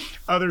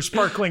other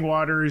sparkling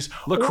waters.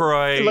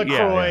 LaCroix,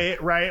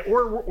 right?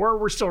 Or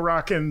we're still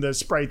rocking the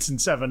Sprites and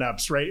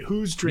 7-Ups, right?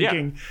 Who's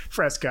drinking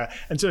Fresca?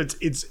 And so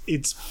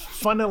it's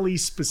funnily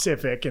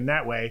specific in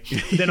that way.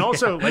 Then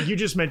also, like you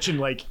just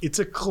mentioned, like it's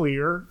a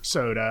clear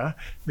soda,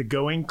 the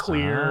Going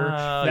Clear.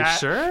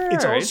 Sure.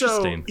 It's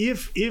also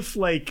if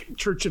like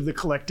Church of the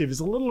Collective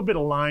is a little bit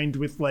aligned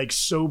with like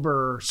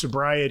sobriety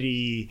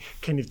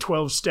kind of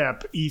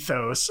 12-step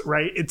ethos,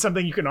 right? It's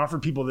something you can offer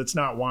people that's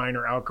not wine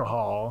or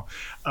alcohol.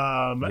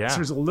 So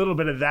there's a little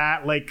bit of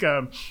that. Like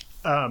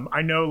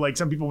I know like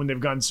some people when they've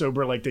gone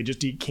sober, like they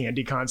just eat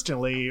candy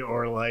constantly,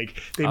 or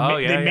like they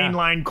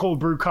mainline cold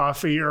brew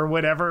coffee or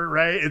whatever,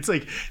 right? It's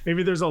like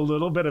maybe there's a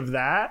little bit of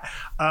that.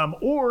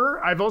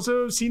 Or I've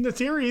also seen the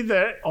theory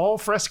that all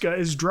Fresca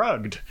is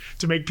drugged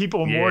to make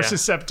people more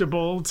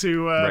susceptible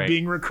to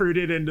being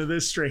recruited into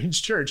this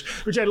strange church,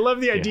 which I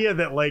love the idea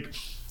that like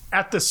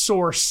at the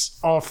source,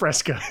 all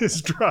Fresca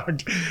is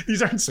drugged.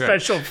 These aren't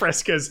special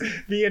Frescas.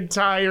 The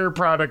entire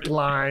product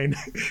line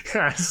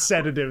has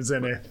sedatives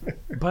in it.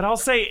 But I'll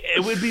say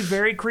it would be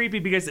very creepy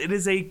because it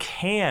is a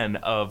can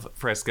of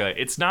Fresca.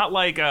 It's not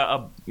like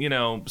a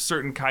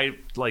certain kind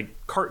like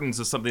cartons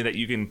of something that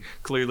you can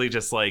clearly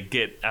just like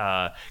get,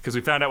 because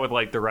we found out with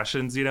like the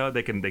Russians, you know,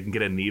 they can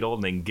get a needle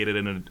and they can get it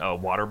in a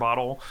water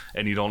bottle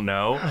and you don't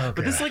know. Okay.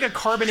 But this is like a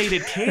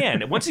carbonated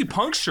can. Once you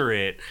puncture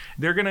it,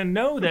 they're gonna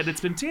know that it's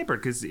been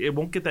tampered because it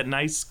won't get that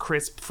nice,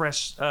 crisp,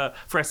 fresh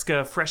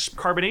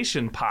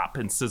carbonation pop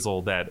and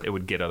sizzle that it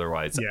would get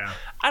otherwise. Yeah.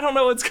 I don't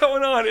know what's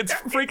going on. It's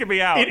freaking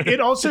me out. It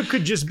also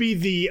could just be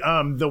the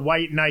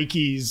white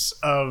Nikes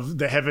of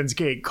the Heaven's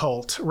Gate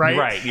cult, right?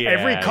 Right. Yeah.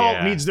 Every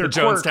cult needs their the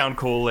Jonestown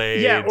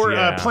Kool-Aid. Yeah,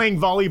 or playing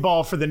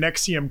volleyball for the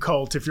Nexium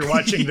cult if you're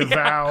watching The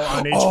Vow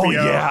on HBO. Oh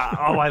yeah.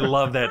 Oh, I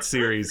love that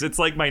series. It's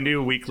like my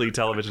new weekly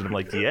television. I'm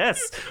like,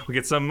 yes, we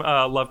get some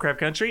Lovecraft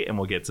Country and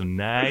we'll get some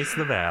nice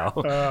The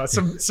Vow.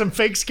 Some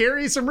fake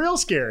scary, some real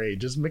scary.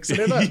 Just mixing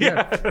it up.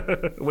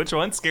 Yeah. Which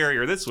one's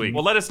scarier this week?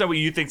 Well, let us know what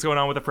you think's going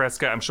on with the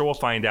Fresca. I'm sure we'll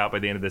find out by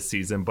the end of this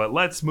season. But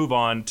let's move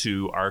on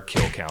to our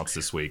kill counts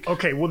this week.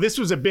 Okay, well, this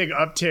was a big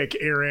uptick,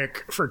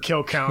 Eric, for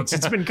kill counts.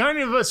 It's been kind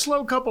of a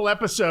slow couple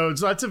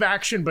episodes, lots of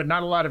action, but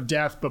not a lot of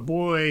death. But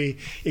boy,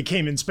 it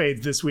came in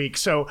spades this week.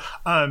 So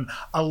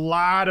a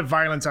lot of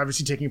violence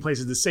obviously taking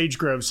place at the Sage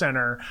Grove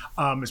Center,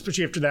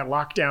 especially after that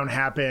lockdown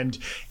happened.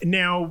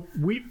 Now,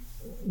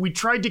 we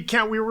tried to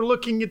count. We were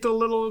looking at the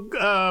little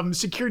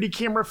security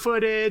camera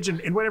footage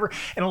and whatever.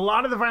 And a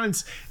lot of the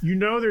violence, you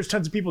know, there's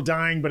tons of people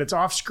dying, but it's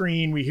off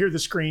screen. We hear the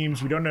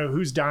screams. We don't know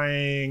who's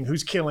dying,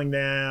 who's killing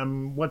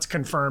them, what's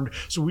confirmed.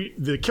 So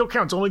the kill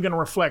count's only going to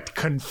reflect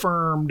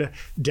confirmed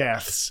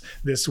deaths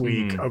this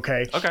week.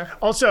 Okay.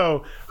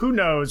 Also, who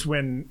knows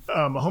when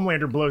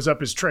Homelander blows up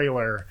his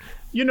trailer?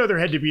 You know there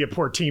had to be a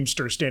poor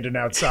Teamster standing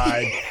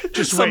outside,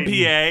 just some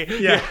waiting. PA.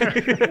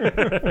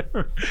 Yeah.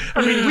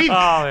 I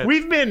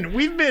mean,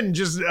 we've been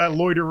just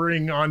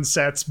loitering on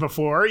sets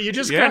before. You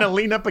just kind of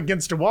lean up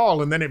against a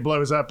wall and then it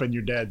blows up and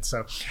you're dead.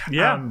 So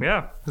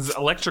yeah. His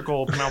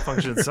electrical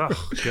malfunctions.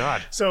 Oh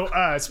God. So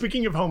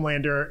speaking of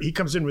Homelander, he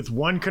comes in with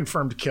one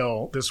confirmed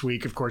kill this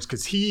week, of course,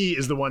 because he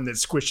is the one that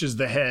squishes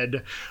the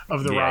head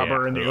of the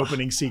robber in the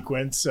opening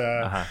sequence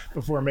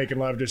before making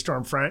love to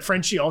Stormfront.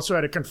 Frenchie also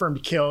had a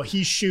confirmed kill.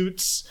 He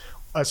shoots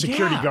a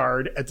security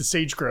guard at the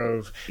Sage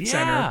Grove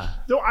Center.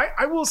 Though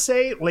I will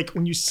say, like,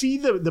 when you see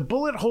the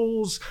bullet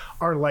holes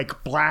are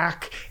like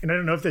black, and I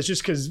don't know if that's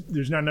just because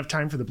there's not enough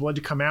time for the blood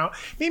to come out,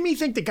 made me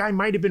think the guy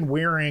might have been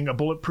wearing a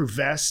bulletproof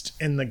vest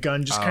and the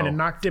gun just kind of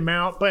knocked him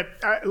out. But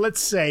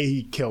let's say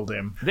he killed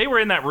him. They were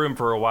in that room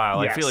for a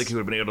while. Yes. I feel like he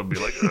would have been able to be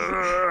like,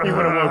 ugh. He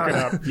would have woken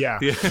up. Yeah.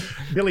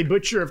 Billy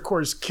Butcher, of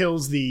course,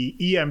 kills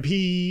the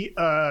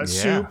EMP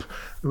soup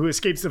who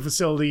escapes the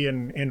facility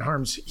and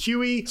harms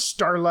Huey.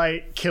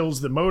 Starlight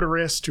kills the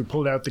motorist who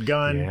pulled out the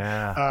gun.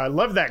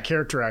 Love that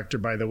character actor,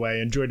 by the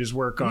way. Enjoyed his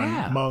work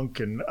on Monk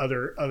and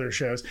other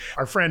shows.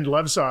 Our friend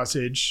Love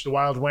Sausage, the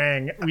Wild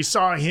Wang, we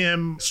saw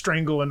him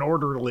strangle an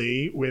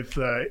orderly with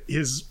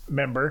his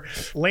member.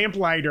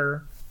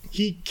 Lamplighter,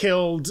 he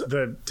killed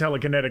the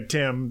telekinetic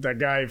Tim, that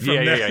guy from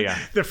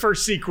the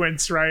first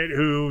sequence, right,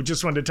 who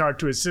just wanted to talk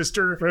to his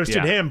sister.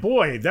 Roasted him.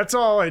 Boy, that's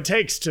all it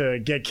takes to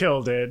get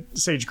killed at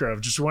Sage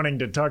Grove, just wanting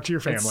to talk to your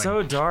family. It's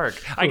so dark.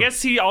 I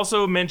guess he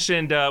also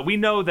mentioned, we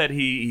know that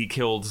he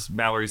killed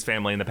Mallory's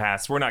family in the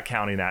past. We're not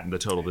counting that in the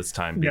total this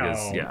time.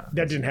 Because,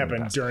 that didn't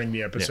happen during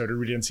the episode, or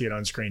we didn't see it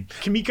on screen.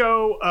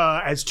 Kimiko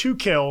has 2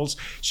 kills.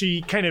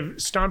 She kind of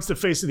stomps the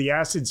face of the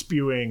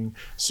acid-spewing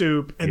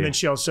soup, and then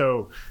she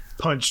also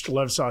punched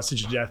Love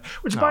Sausage to death.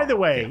 Which, by the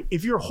way,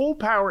 if your whole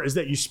power is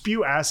that you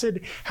spew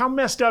acid, how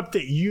messed up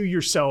that you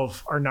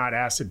yourself are not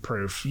acid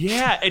proof.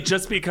 Yeah, it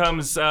just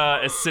becomes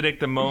acidic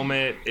the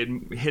moment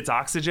it hits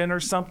oxygen or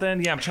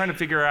something. Yeah, I'm trying to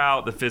figure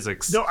out the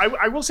physics. No,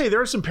 I will say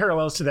there are some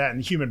parallels to that in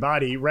the human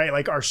body, right?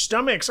 Like our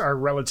stomachs are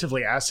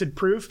relatively acid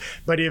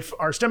proof, but if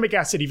our stomach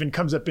acid even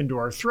comes up into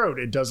our throat,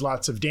 it does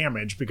lots of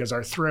damage because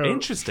our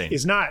throat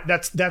is not.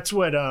 That's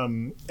what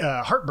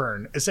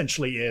heartburn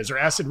essentially is, or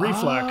acid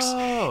reflux.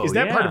 Is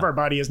that part of our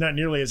body is not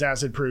nearly as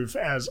acid proof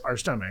as our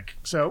stomach.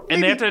 So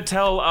and they have to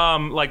tell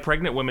like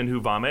pregnant women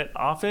who vomit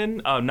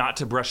often not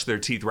to brush their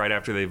teeth right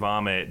after they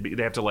vomit.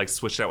 They have to like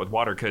switch it out with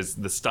water because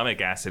the stomach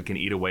acid can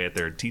eat away at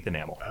their teeth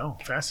enamel. Oh,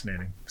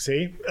 fascinating.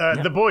 See,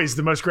 The Boys,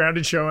 the most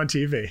grounded show on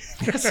TV.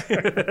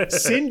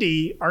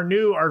 Cindy,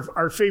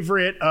 our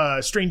favorite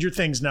Stranger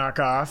Things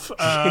knockoff,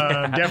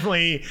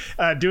 definitely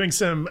doing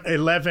some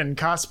 11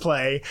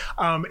 cosplay.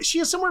 She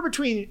has somewhere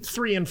between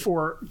 3 and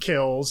 4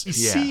 kills. You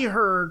see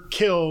her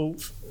kill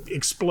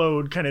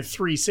explode kind of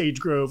 3 Sage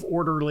Grove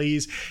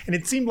orderlies, and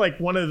it seemed like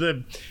one of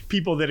the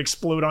people that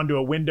explode onto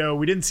a window.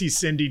 We didn't see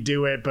Cindy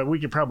do it, but we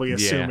could probably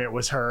assume it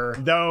was her,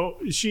 though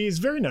she's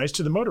very nice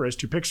to the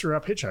motorist who picks her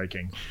up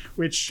hitchhiking,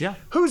 which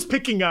who's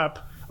picking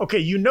up okay,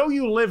 you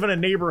live in a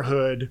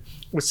neighborhood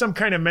with some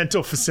kind of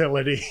mental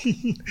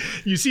facility.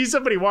 You see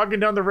somebody walking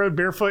down the road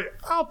barefoot,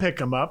 I'll pick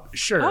them up.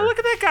 Sure. Oh, look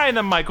at that guy in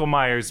the Michael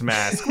Myers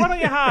mask. Why don't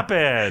you hop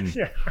in?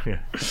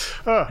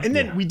 And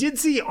then we did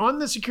see on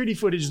the security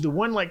footage, the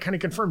one like kind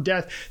of confirmed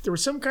death, there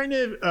was some kind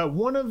of,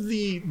 one of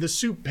the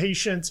soup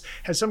patients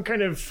has some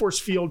kind of force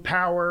field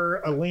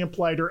power, a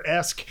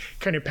lamplighter-esque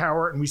kind of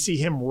power, and we see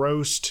him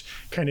roast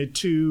kind of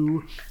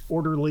 2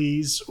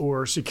 orderlies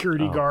or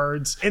security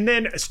guards. And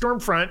then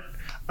Stormfront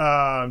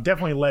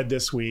definitely led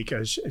this week.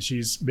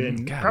 She's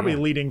been probably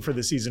leading for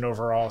the season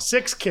overall.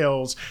 6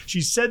 kills.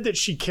 She said that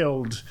she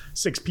killed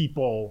 6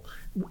 people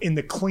in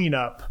the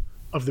cleanup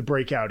of the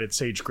breakout at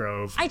Sage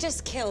Grove. I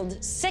just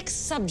killed 6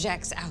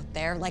 subjects out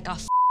there like a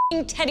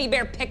teddy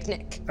bear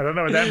picnic. I don't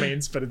know what that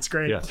means, but it's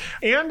great. Yeah.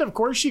 And of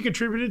course, she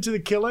contributed to the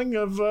killing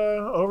of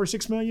over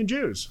 6 million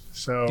Jews.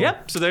 So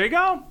so there you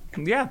go.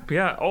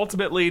 Yeah.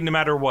 Ultimately, no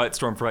matter what,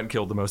 Stormfront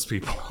killed the most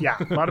people. Yeah,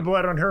 a lot of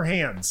blood on her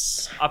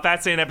hands. A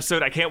fascinating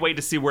episode. I can't wait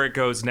to see where it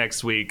goes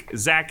next week.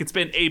 Zach, it's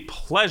been a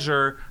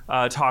pleasure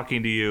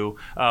talking to you.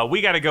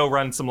 We got to go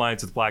run some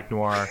lines with Black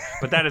Noir,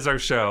 but that is our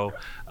show.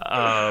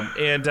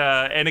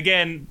 And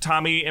again,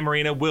 Tommy and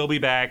Marina will be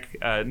back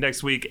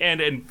next week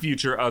and in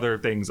future other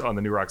things on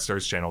the New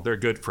Rockstars channel. They're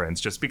good friends.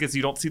 Just because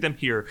you don't see them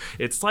here,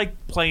 it's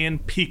like playing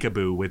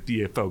peekaboo with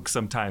you folks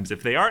sometimes.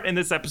 If they aren't in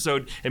this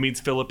episode, it means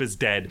Philip is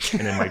dead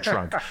and in my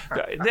trunk.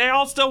 They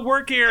all still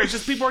work here. It's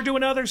just people are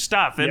doing other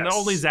stuff. And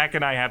only Zach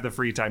and I have the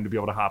free time to be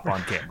able to hop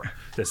on camera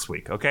this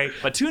week, okay?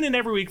 But tune in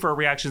every week for our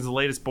reactions to the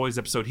latest Boys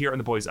episode here on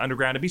the Boys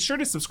Underground. And be sure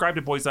to subscribe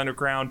to Boys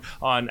Underground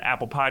on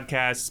Apple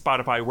Podcasts,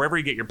 Spotify, wherever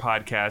you get your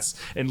podcasts,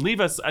 and leave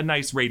us a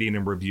nice rating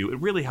and review.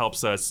 It really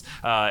helps us.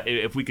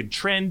 If we could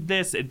trend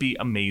this, it'd be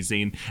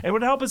amazing. And it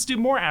would help us do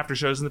more after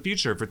shows in the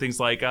future for things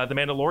like The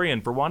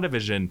Mandalorian, for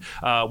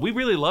WandaVision. We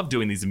really love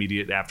doing these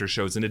immediate after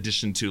shows in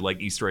addition to like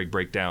Easter egg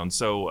breakdowns.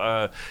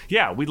 So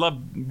we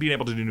love being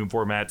able to do new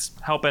formats.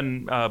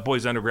 Helping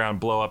Boys Underground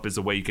blow up is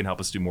a way you can help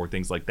us do more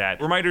things like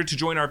that. Reminder to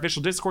join our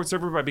official Discord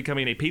server by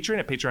becoming a patron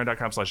at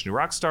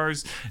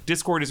patreon.com/newrockstars.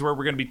 Discord is where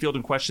we're going to be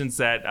fielding questions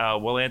that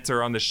we'll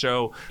answer on the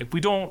show. If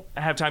we don't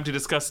have time to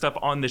discuss stuff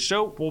on the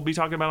show, we'll be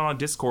talking about it on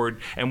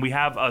Discord. And we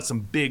have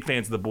some big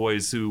fans of the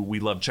boys who we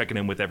love checking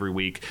in with every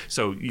week.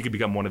 So you can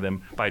become one of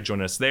them by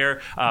joining us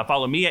there.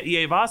 Follow me at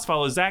EA Voss.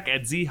 Follow Zach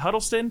at Z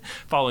Huddleston.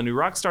 Follow New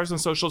Rockstars on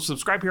social.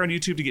 Subscribe here on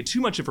YouTube to get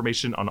too much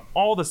information on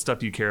all the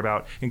stuff you care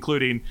about,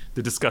 including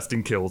the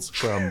disgusting kills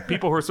from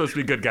people who are supposed to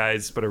be good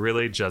guys but are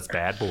really just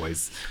bad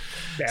boys.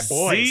 Bad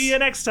boys. See you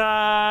next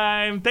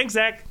time. Thanks,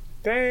 Zach.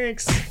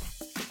 Thanks.